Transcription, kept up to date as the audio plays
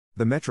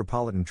The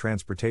Metropolitan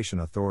Transportation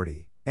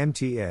Authority,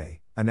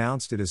 MTA,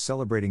 announced it is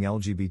celebrating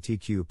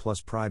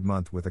LGBTQ+ Pride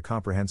Month with a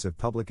comprehensive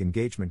public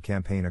engagement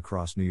campaign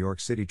across New York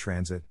City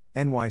Transit,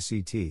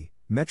 NYCT,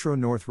 Metro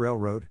North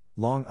Railroad,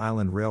 Long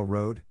Island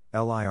Railroad,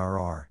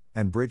 LIRR,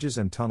 and bridges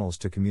and tunnels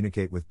to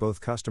communicate with both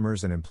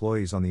customers and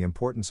employees on the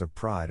importance of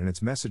pride and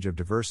its message of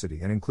diversity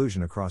and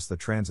inclusion across the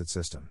transit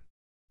system.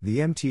 The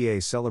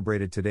MTA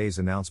celebrated today's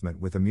announcement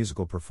with a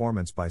musical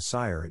performance by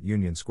Sire at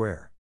Union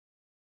Square.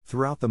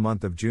 Throughout the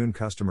month of June,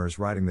 customers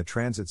riding the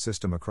transit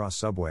system across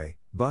subway,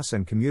 bus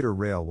and commuter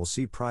rail will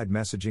see Pride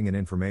messaging and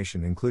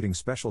information, including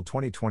special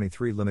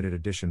 2023 limited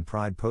edition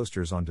Pride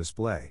posters on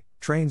display,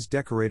 trains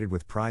decorated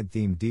with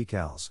Pride-themed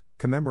decals,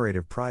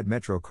 commemorative Pride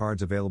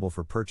MetroCards available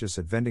for purchase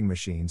at vending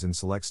machines in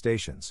select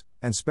stations,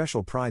 and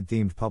special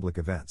Pride-themed public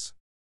events.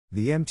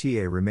 The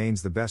MTA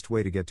remains the best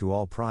way to get to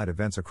all Pride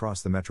events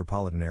across the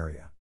metropolitan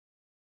area.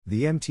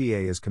 The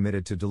MTA is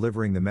committed to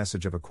delivering the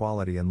message of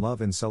equality and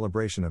love in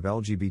celebration of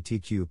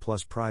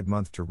LGBTQ+ Pride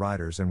Month to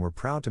riders, and we're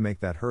proud to make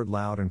that heard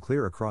loud and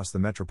clear across the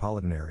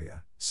metropolitan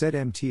area, said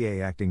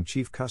MTA Acting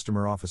Chief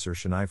Customer Officer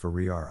Shanifa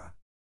Riara.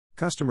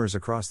 Customers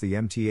across the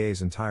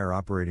MTA's entire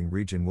operating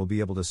region will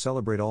be able to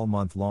celebrate all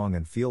month long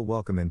and feel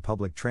welcome in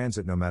public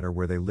transit no matter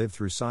where they live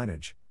through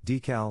signage,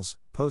 decals,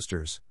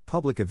 posters,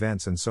 public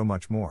events, and so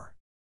much more.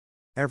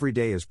 Every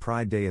day is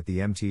Pride Day at the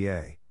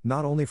MTA,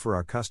 not only for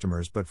our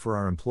customers but for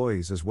our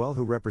employees as well,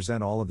 who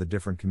represent all of the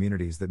different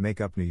communities that make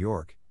up New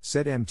York,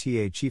 said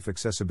MTA Chief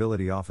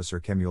Accessibility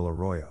Officer Kemuel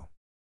Arroyo.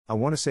 I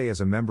want to say,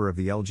 as a member of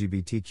the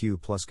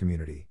LGBTQ+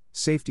 community,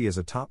 safety is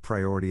a top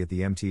priority at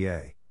the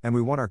MTA, and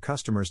we want our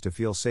customers to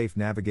feel safe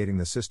navigating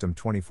the system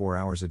 24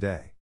 hours a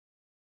day.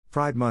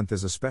 Pride Month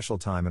is a special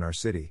time in our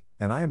city,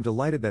 and I am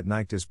delighted that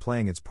NYCT is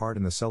playing its part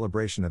in the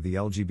celebration of the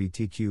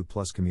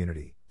LGBTQ+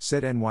 community,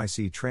 said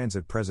NYC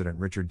Transit President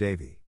Richard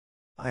Davey.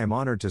 I am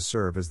honored to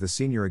serve as the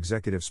senior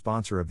executive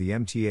sponsor of the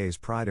MTA's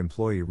Pride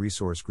employee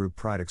resource group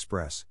Pride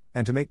Express,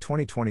 and to make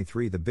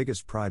 2023 the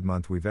biggest Pride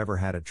Month we've ever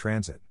had at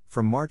Transit,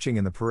 from marching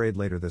in the parade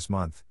later this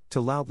month, to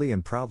loudly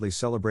and proudly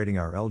celebrating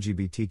our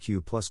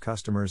LGBTQ+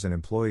 customers and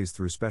employees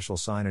through special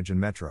signage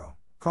and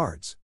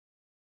MetroCards.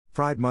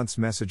 Pride Month's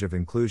message of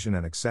inclusion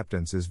and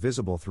acceptance is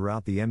visible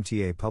throughout the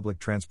MTA public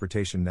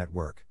transportation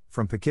network,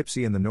 from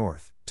Poughkeepsie in the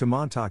north, to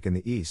Montauk in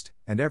the east,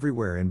 and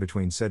everywhere in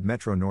between, said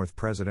Metro North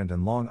President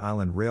and Long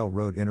Island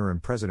Railroad Interim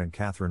President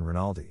Catherine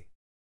Rinaldi.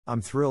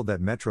 I'm thrilled that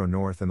Metro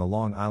North and the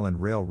Long Island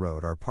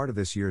Railroad are part of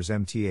this year's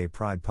MTA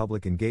Pride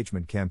public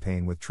engagement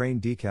campaign with train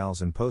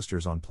decals and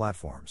posters on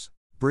platforms.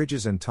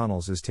 Bridges and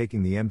Tunnels is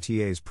taking the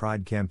MTA's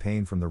Pride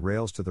campaign from the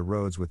rails to the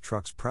roads, with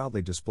trucks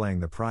proudly displaying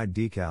the Pride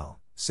decal,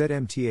 said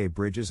MTA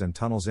Bridges and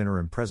Tunnels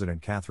Interim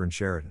President Catherine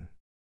Sheridan.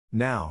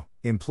 Now,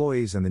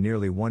 employees and the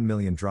nearly 1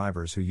 million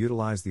drivers who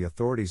utilize the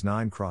authority's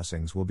 9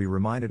 crossings will be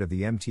reminded of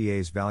the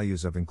MTA's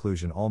values of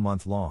inclusion all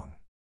month long.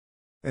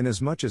 And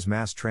as much as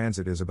mass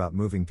transit is about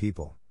moving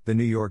people, the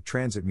New York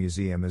Transit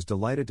Museum is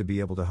delighted to be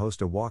able to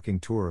host a walking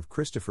tour of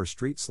Christopher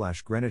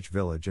Street/Greenwich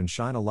Village and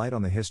shine a light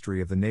on the history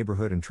of the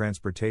neighborhood and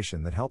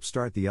transportation that helped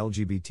start the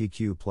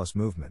LGBTQ+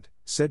 movement,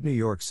 said New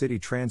York City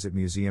Transit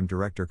Museum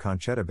Director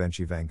Conchetta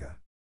Benchivanga.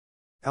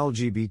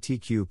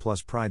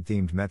 LGBTQ+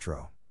 Pride-themed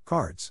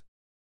MetroCards.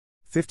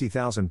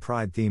 50,000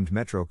 Pride-themed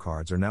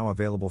MetroCards are now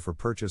available for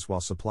purchase while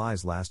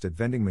supplies last at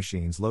vending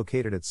machines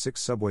located at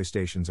 6 subway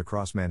stations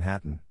across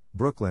Manhattan,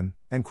 Brooklyn,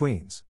 and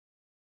Queens.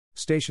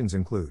 Stations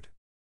include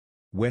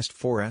West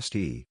 4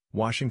 St,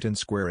 Washington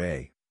Square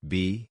A,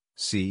 B,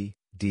 C,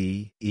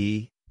 D,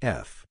 E,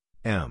 F,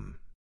 M.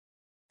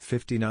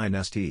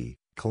 59 St,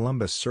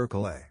 Columbus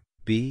Circle A,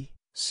 B,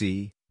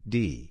 C,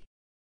 D.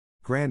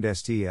 Grand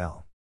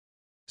STL.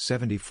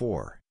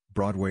 74,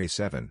 Broadway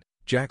 7,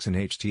 Jackson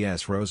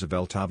HTS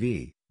Roosevelt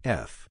AV,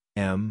 F,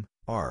 M,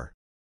 R.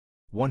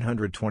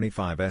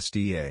 125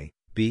 SDA,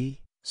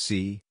 B,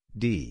 C,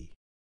 D.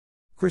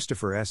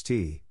 Christopher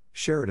St,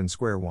 Sheridan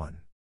Square 1.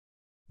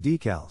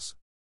 Decals.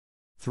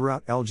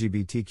 Throughout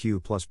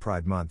LGBTQ+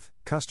 Pride Month,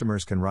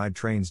 customers can ride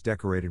trains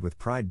decorated with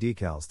Pride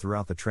decals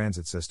throughout the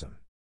transit system.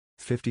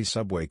 50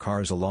 subway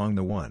cars along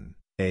the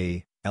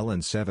 1A, L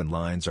and 7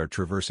 lines are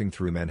traversing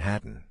through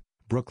Manhattan,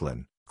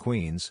 Brooklyn,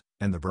 Queens,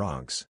 and the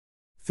Bronx.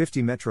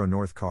 50 Metro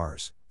North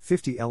cars,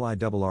 50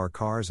 LIRR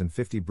cars, and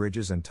 50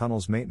 bridges and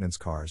tunnels maintenance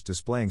cars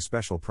displaying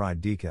special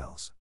Pride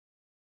decals.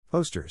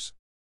 Posters.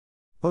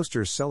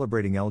 Posters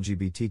celebrating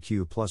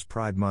LGBTQ+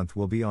 Pride Month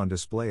will be on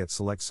display at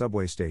select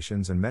subway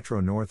stations and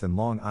Metro North and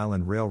Long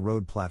Island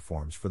Railroad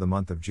platforms for the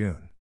month of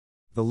June.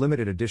 The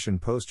limited edition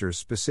posters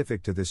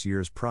specific to this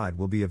year's Pride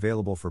will be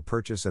available for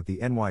purchase at the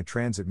NY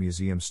Transit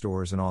Museum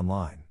stores and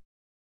online.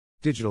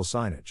 Digital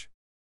signage.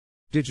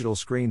 Digital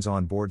screens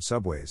on board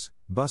subways,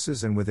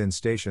 buses, and within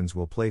stations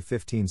will play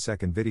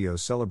 15-second videos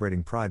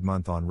celebrating Pride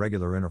Month on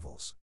regular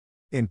intervals.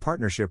 In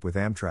partnership with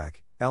Amtrak,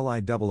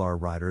 LIRR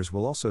riders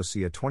will also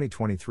see a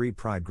 2023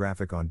 Pride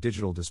graphic on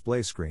digital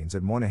display screens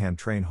at Moynihan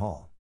Train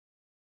Hall.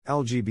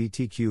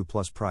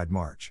 LGBTQ+ Pride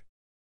March.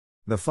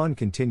 The fun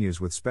continues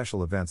with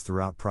special events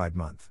throughout Pride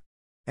Month.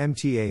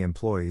 MTA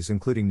employees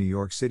including New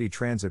York City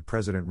Transit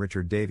President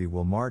Richard Davey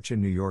will march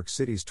in New York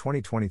City's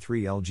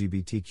 2023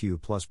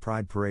 LGBTQ+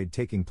 Pride Parade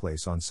taking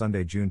place on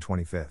Sunday, June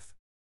 25.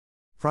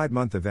 Pride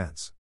Month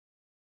events.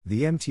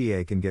 The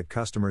MTA can get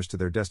customers to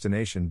their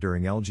destination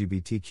during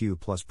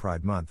LGBTQ+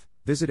 Pride Month.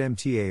 Visit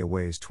MTA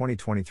Away's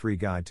 2023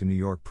 Guide to New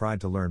York Pride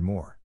to learn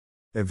more.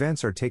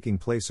 Events are taking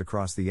place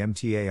across the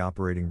MTA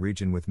operating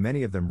region, with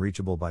many of them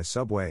reachable by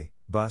subway,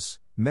 bus,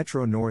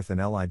 Metro North and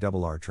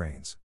LIRR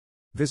trains.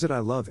 Visit I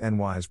Love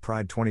NY's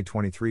Pride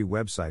 2023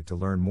 website to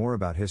learn more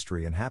about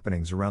history and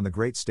happenings around the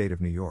great state of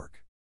New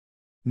York.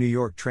 New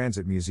York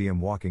Transit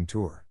Museum Walking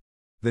Tour.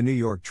 The New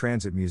York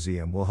Transit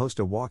Museum will host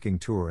a walking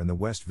tour in the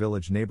West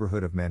Village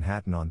neighborhood of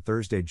Manhattan on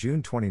Thursday,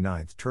 June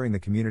 29, touring the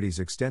community's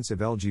extensive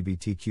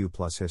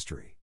LGBTQ+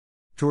 history.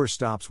 Tour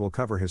stops will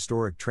cover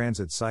historic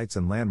transit sites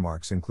and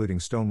landmarks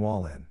including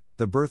Stonewall Inn,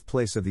 the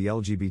birthplace of the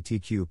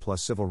LGBTQ+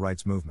 civil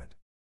rights movement.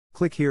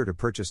 Click here to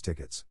purchase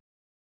tickets.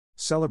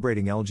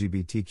 Celebrating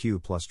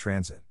LGBTQ+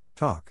 Transit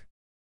Talk.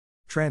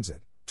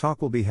 Transit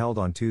Talk will be held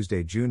on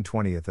Tuesday, June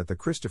 20th at the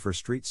Christopher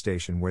Street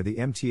Station, where the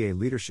MTA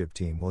leadership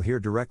team will hear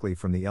directly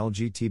from the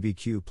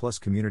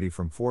LGBTQ+ community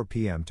from 4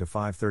 p.m. to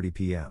 5:30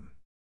 p.m.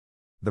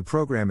 The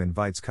program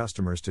invites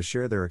customers to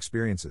share their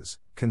experiences,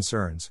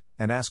 concerns,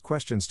 and ask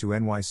questions to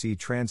NYC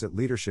Transit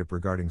leadership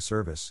regarding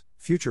service,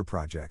 future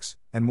projects,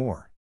 and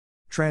more.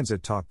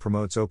 Transit Talk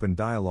promotes open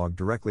dialogue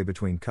directly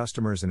between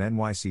customers and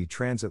NYC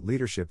Transit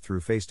leadership through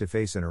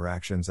face-to-face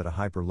interactions at a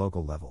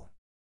hyper-local level.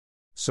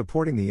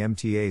 Supporting the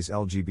MTA's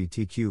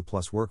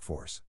LGBTQ+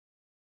 workforce.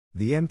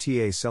 The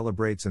MTA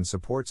celebrates and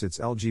supports its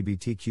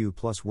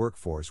LGBTQ+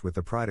 workforce with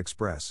the Pride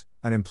Express,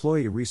 an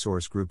employee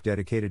resource group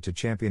dedicated to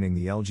championing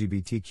the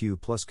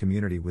LGBTQ+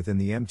 community within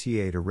the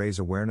MTA to raise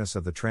awareness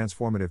of the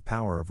transformative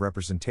power of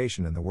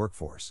representation in the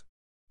workforce.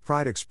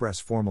 Pride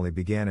Express formally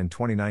began in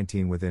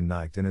 2019 within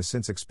NYCT and has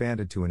since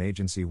expanded to an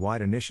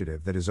agency-wide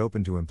initiative that is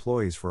open to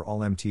employees for all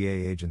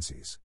MTA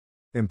agencies.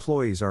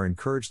 Employees are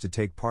encouraged to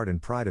take part in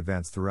Pride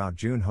events throughout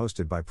June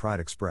hosted by Pride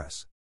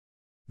Express.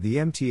 The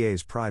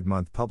MTA's Pride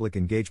Month public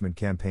engagement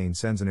campaign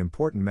sends an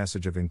important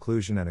message of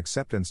inclusion and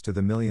acceptance to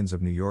the millions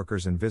of New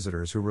Yorkers and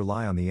visitors who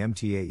rely on the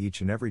MTA each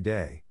and every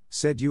day,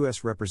 said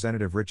U.S.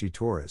 Representative Richie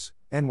Torres,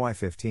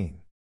 NY15.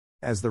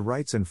 As the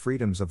rights and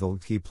freedoms of the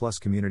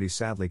LGBTQ+ community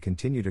sadly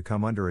continue to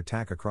come under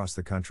attack across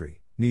the country,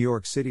 New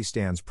York City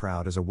stands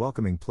proud as a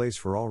welcoming place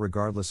for all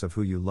regardless of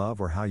who you love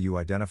or how you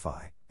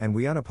identify, and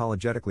we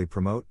unapologetically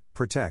promote,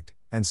 protect,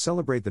 and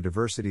celebrate the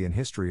diversity and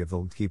history of the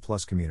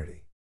LGBTQ+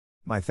 community.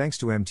 My thanks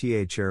to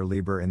MTA Chair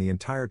Lieber and the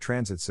entire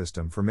transit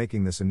system for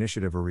making this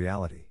initiative a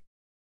reality.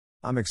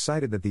 I'm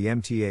excited that the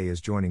MTA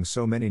is joining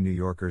so many New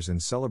Yorkers in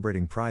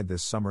celebrating Pride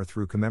this summer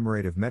through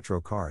commemorative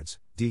MetroCards,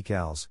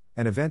 decals,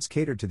 and events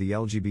catered to the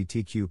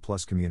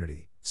LGBTQ+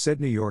 community, said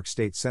New York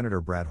State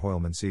Senator Brad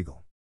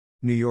Hoylman-Siegel.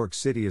 New York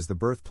City is the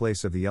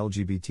birthplace of the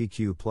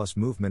LGBTQ+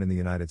 movement in the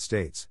United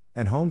States,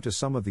 and home to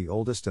some of the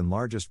oldest and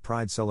largest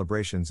Pride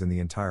celebrations in the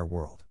entire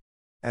world.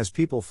 As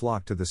people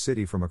flock to the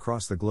city from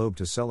across the globe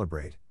to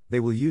celebrate, they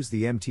will use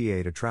the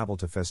MTA to travel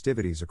to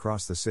festivities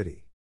across the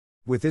city.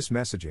 With this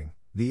messaging,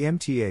 the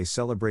MTA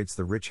celebrates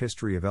the rich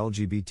history of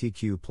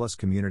LGBTQ+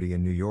 community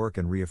in New York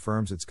and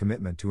reaffirms its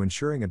commitment to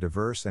ensuring a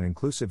diverse and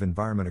inclusive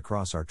environment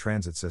across our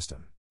transit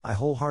system. I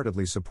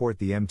wholeheartedly support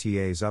the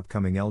MTA's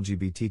upcoming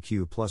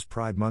LGBTQ+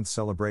 Pride Month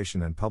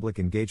celebration and public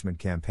engagement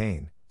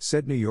campaign,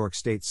 said New York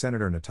State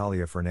Senator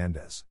Natalia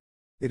Fernandez.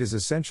 It is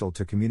essential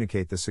to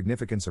communicate the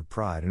significance of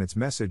Pride and its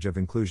message of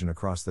inclusion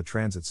across the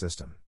transit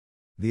system.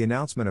 The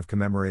announcement of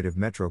commemorative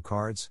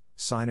MetroCards,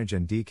 signage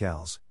and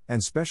decals,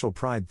 and special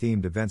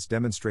Pride-themed events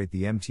demonstrate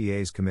the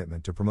MTA's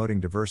commitment to promoting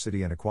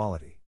diversity and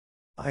equality.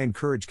 I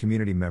encourage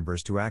community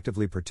members to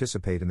actively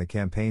participate in the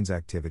campaign's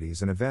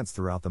activities and events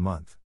throughout the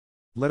month.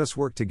 Let us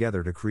work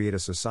together to create a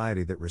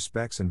society that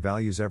respects and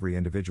values every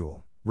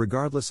individual,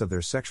 regardless of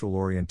their sexual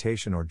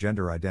orientation or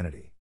gender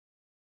identity.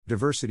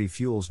 Diversity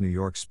fuels New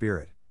York's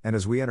spirit, and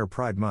as we enter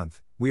Pride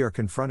Month, we are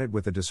confronted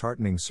with a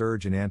disheartening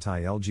surge in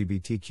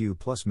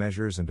anti-LGBTQ+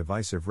 measures and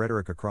divisive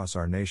rhetoric across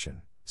our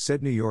nation,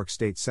 said New York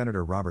State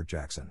Senator Robert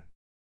Jackson.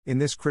 In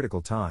this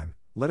critical time,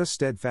 let us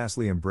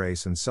steadfastly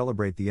embrace and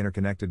celebrate the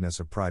interconnectedness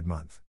of Pride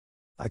Month.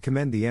 I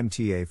commend the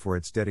MTA for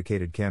its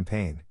dedicated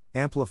campaign,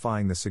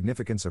 amplifying the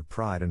significance of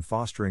Pride and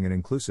fostering an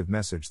inclusive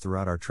message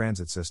throughout our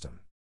transit system.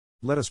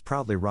 Let us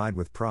proudly ride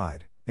with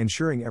pride,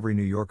 ensuring every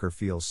New Yorker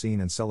feels seen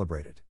and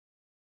celebrated.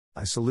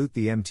 I salute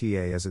the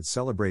MTA as it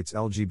celebrates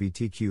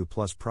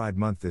LGBTQ+ Pride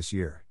Month this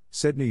year,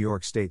 said New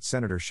York State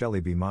Senator Shelley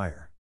B.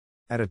 Meyer.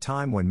 At a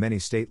time when many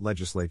state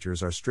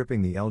legislatures are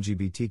stripping the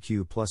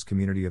LGBTQ+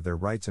 community of their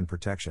rights and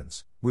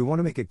protections, we want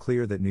to make it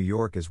clear that New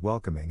York is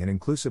welcoming and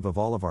inclusive of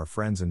all of our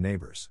friends and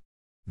neighbors.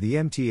 The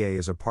MTA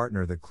is a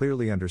partner that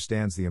clearly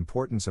understands the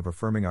importance of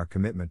affirming our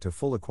commitment to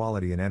full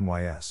equality in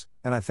NYS,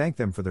 and I thank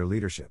them for their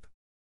leadership.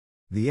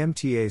 The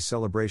MTA's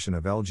celebration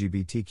of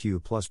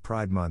LGBTQ+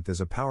 Pride Month is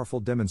a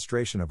powerful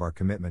demonstration of our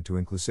commitment to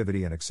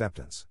inclusivity and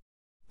acceptance.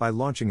 By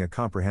launching a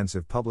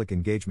comprehensive public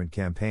engagement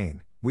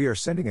campaign, "We are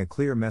sending a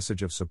clear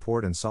message of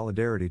support and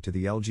solidarity to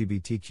the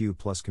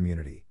LGBTQ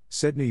community,"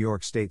 said New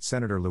York State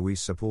Senator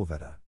Luis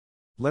Sepulveda.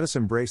 "Let us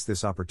embrace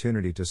this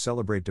opportunity to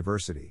celebrate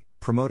diversity,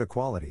 promote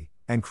equality,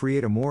 and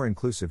create a more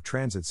inclusive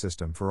transit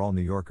system for all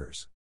New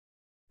Yorkers."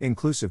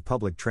 Inclusive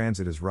public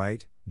transit is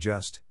right,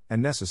 just,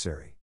 and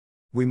necessary.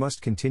 We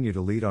must continue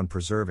to lead on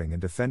preserving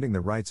and defending the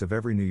rights of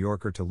every New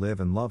Yorker to live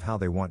and love how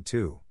they want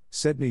to,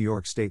 said New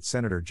York State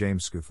Senator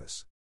James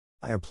Skoufis.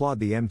 "I applaud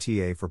the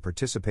MTA for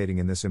participating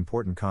in this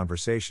important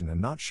conversation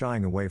and not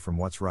shying away from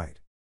what's right.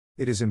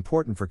 It is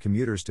important for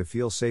commuters to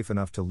feel safe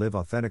enough to live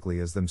authentically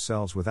as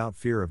themselves without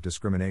fear of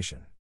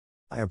discrimination.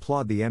 I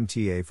applaud the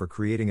MTA for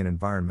creating an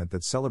environment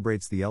that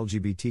celebrates the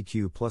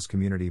LGBTQ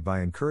community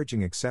by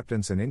encouraging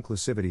acceptance and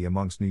inclusivity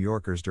amongst New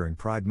Yorkers during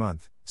Pride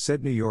Month,"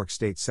 said New York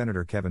State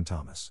Senator Kevin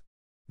Thomas.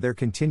 Their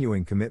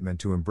continuing commitment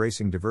to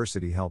embracing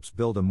diversity helps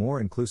build a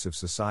more inclusive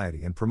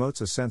society and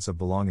promotes a sense of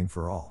belonging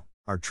for all.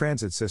 "Our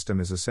transit system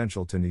is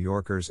essential to New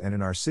Yorkers, and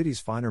in our city's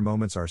finer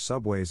moments our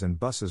subways and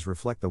buses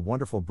reflect the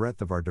wonderful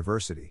breadth of our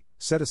diversity,"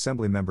 said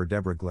Assemblymember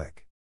Deborah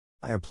Glick.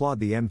 "I applaud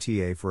the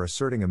MTA for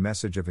asserting a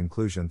message of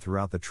inclusion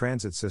throughout the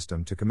transit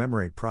system to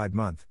commemorate Pride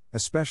Month,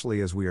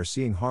 especially as we are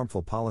seeing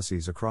harmful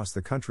policies across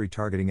the country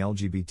targeting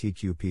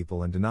LGBTQ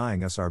people and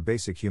denying us our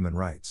basic human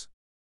rights.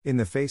 In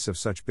the face of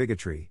such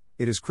bigotry,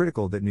 it is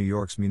critical that New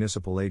York's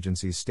municipal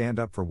agencies stand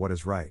up for what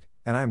is right,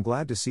 and I am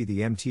glad to see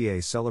the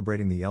MTA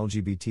celebrating the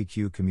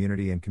LGBTQ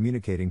community and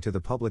communicating to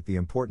the public the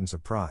importance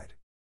of pride."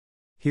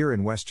 Here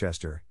in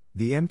Westchester,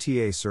 the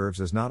MTA serves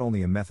as not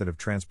only a method of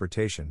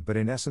transportation but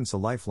in essence a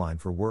lifeline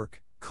for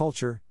work,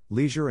 culture,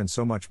 leisure and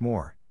so much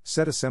more,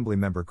 said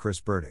Assemblymember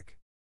Chris Burdick.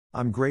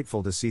 "I'm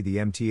grateful to see the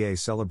MTA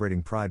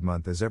celebrating Pride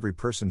Month, as every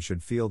person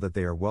should feel that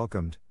they are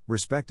welcomed,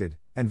 respected,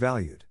 and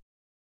valued.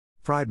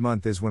 Pride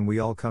Month is when we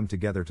all come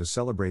together to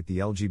celebrate the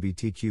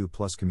LGBTQ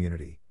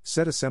community,"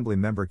 said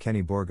Assemblymember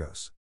Kenny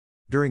Borgos.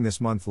 "During this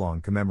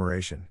month-long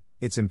commemoration,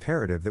 it's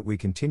imperative that we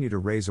continue to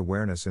raise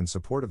awareness in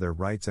support of their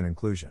rights and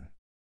inclusion.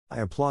 I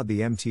applaud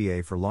the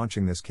MTA for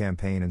launching this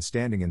campaign and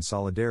standing in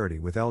solidarity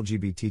with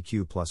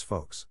LGBTQ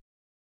folks.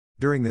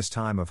 During this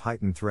time of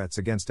heightened threats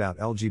against out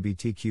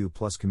LGBTQ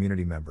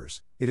community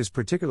members, it is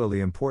particularly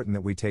important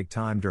that we take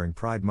time during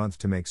Pride Month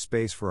to make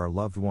space for our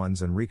loved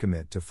ones and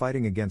recommit to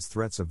fighting against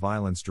threats of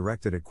violence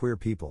directed at queer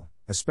people,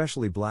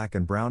 especially Black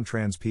and brown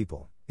trans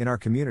people, in our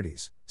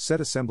communities,"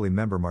 said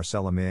Assemblymember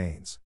Marcella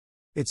Maines.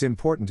 "It's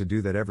important to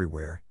do that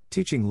everywhere,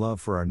 teaching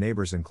love for our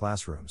neighbors in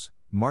classrooms,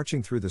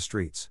 marching through the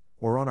streets,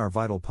 or on our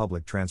vital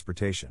public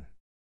transportation.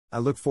 I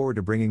look forward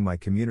to bringing my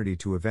community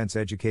to events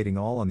educating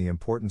all on the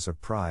importance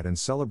of pride and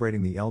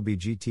celebrating the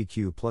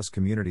LGBTQ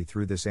community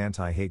through this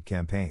anti-hate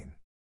campaign.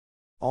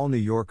 All New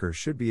Yorkers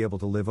should be able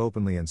to live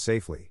openly and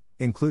safely,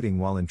 including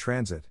while in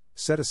transit,"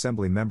 said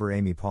Assemblymember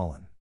Amy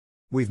Paulin.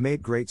 "We've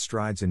made great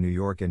strides in New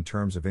York in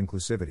terms of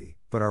inclusivity,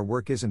 but our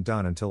work isn't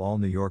done until all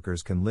New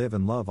Yorkers can live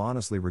and love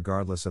honestly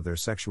regardless of their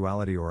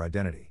sexuality or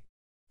identity.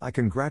 I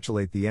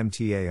congratulate the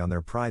MTA on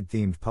their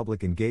Pride-themed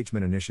public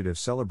engagement initiative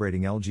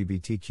celebrating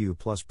LGBTQ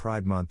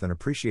Pride Month and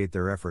appreciate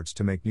their efforts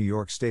to make New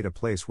York State a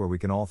place where we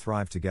can all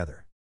thrive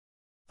together.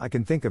 I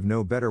can think of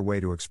no better way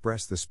to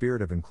express the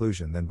spirit of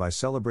inclusion than by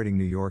celebrating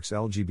New York's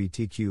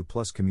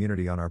LGBTQ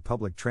community on our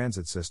public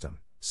transit system,"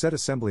 said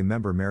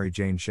Assemblymember Mary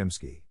Jane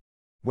Shimsky.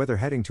 "Whether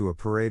heading to a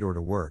parade or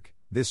to work,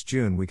 this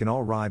June we can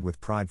all ride with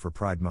pride for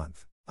Pride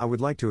Month. I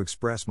would like to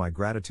express my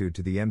gratitude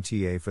to the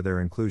MTA for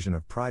their inclusion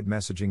of pride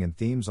messaging and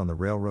themes on the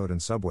railroad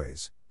and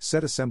subways,"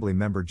 said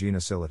Assemblymember Gina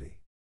Sility.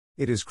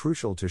 "It is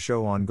crucial to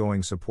show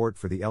ongoing support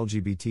for the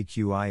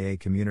LGBTQIA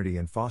community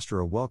and foster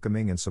a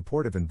welcoming and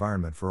supportive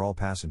environment for all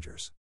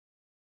passengers.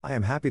 I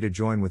am happy to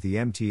join with the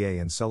MTA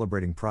in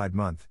celebrating Pride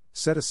Month,"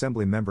 said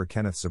Assemblymember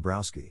Kenneth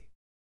Zabrowski.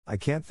 "I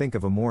can't think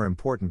of a more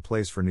important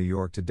place for New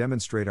York to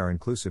demonstrate our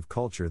inclusive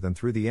culture than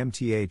through the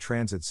MTA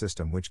transit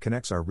system, which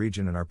connects our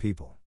region and our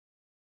people.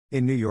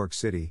 In New York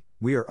City,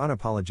 we are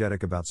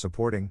unapologetic about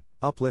supporting,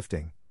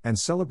 uplifting, and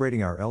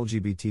celebrating our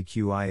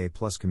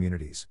LGBTQIA+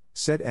 communities,"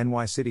 said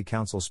NY City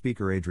Council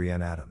Speaker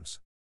Adrienne Adams.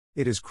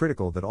 "It is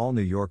critical that all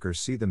New Yorkers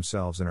see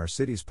themselves in our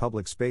city's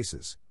public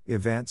spaces,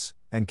 events,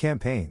 and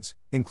campaigns,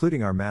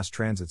 including our mass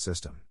transit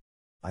system.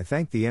 I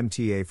thank the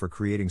MTA for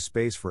creating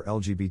space for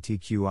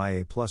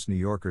LGBTQIA+ New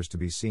Yorkers to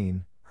be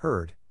seen,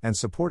 heard, and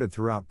supported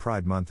throughout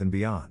Pride Month and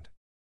beyond.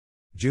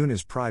 June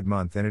is Pride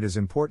Month, and it is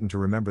important to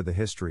remember the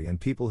history and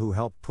people who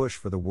helped push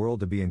for the world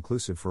to be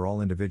inclusive for all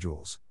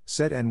individuals,"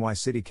 said NY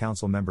City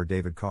Council member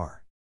David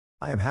Carr.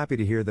 "I am happy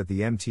to hear that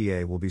the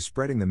MTA will be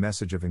spreading the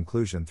message of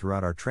inclusion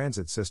throughout our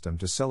transit system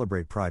to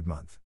celebrate Pride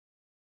Month.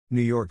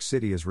 New York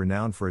City is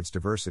renowned for its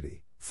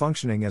diversity,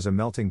 functioning as a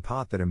melting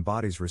pot that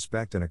embodies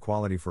respect and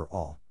equality for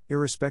all,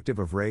 irrespective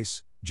of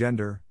race,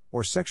 gender,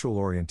 or sexual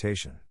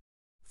orientation.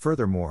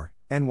 Furthermore,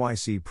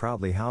 NYC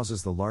proudly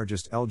houses the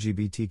largest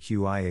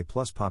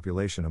LGBTQIA+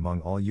 population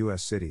among all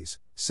U.S. cities,"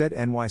 said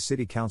NY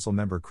City Council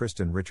member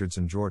Kristen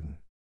Richardson Jordan.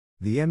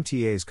 The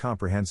MTA's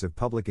comprehensive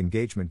public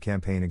engagement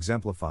campaign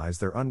exemplifies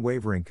their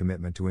unwavering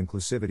commitment to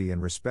inclusivity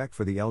and respect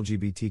for the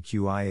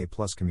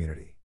LGBTQIA+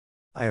 community.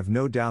 I have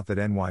no doubt that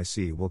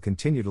NYC will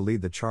continue to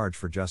lead the charge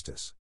for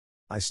justice.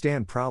 I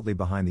stand proudly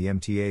behind the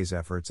MTA's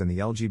efforts and the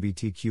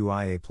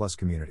LGBTQIA+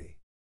 community.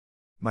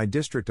 My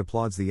district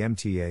applauds the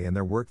MTA and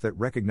their work that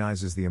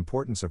recognizes the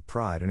importance of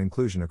pride and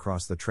inclusion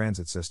across the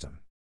transit system.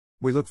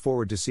 We look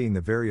forward to seeing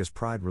the various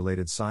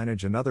pride-related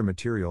signage and other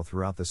material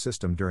throughout the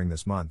system during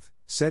this month,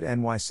 said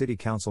NY City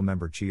Council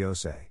member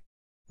Chiose.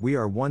 We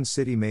are one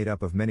city made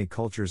up of many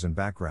cultures and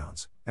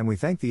backgrounds, and we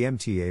thank the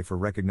MTA for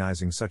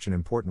recognizing such an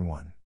important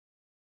one.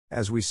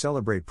 As we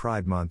celebrate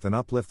Pride Month and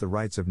uplift the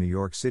rights of New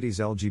York City's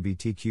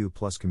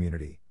LGBTQ+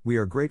 community, we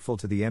are grateful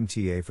to the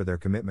MTA for their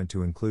commitment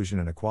to inclusion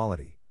and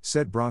equality,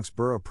 said Bronx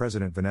Borough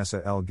President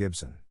Vanessa L.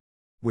 Gibson.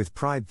 With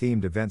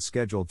Pride-themed events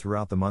scheduled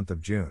throughout the month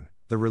of June,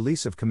 the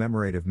release of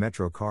commemorative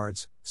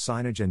MetroCards,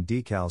 signage and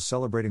decals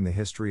celebrating the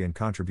history and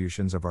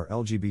contributions of our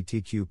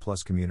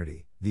LGBTQ+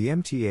 community, the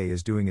MTA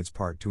is doing its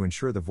part to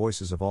ensure the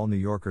voices of all New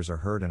Yorkers are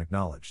heard and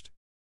acknowledged.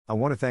 I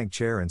want to thank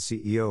Chair and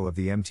CEO of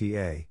the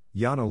MTA,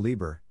 Jano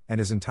Lieber, and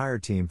his entire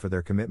team for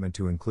their commitment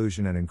to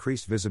inclusion and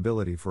increased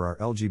visibility for our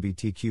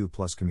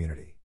LGBTQ+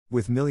 community.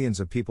 With millions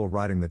of people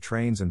riding the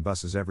trains and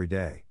buses every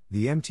day,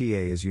 the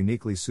MTA is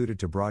uniquely suited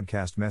to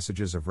broadcast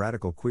messages of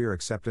radical queer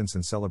acceptance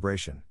and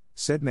celebration,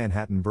 said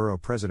Manhattan Borough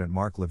President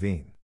Mark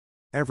Levine.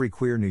 Every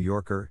queer New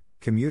Yorker,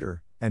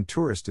 commuter, and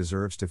tourist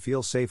deserves to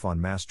feel safe on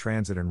mass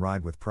transit and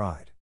ride with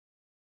pride.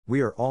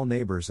 We are all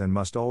neighbors and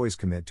must always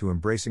commit to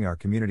embracing our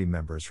community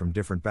members from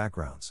different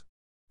backgrounds.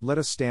 Let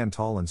us stand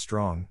tall and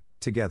strong,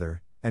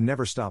 together, and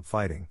never stop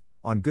fighting,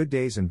 on good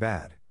days and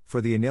bad,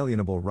 for the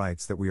inalienable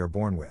rights that we are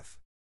born with.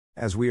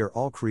 As we are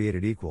all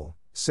created equal,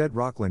 said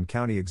Rockland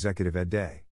County Executive Ed Day.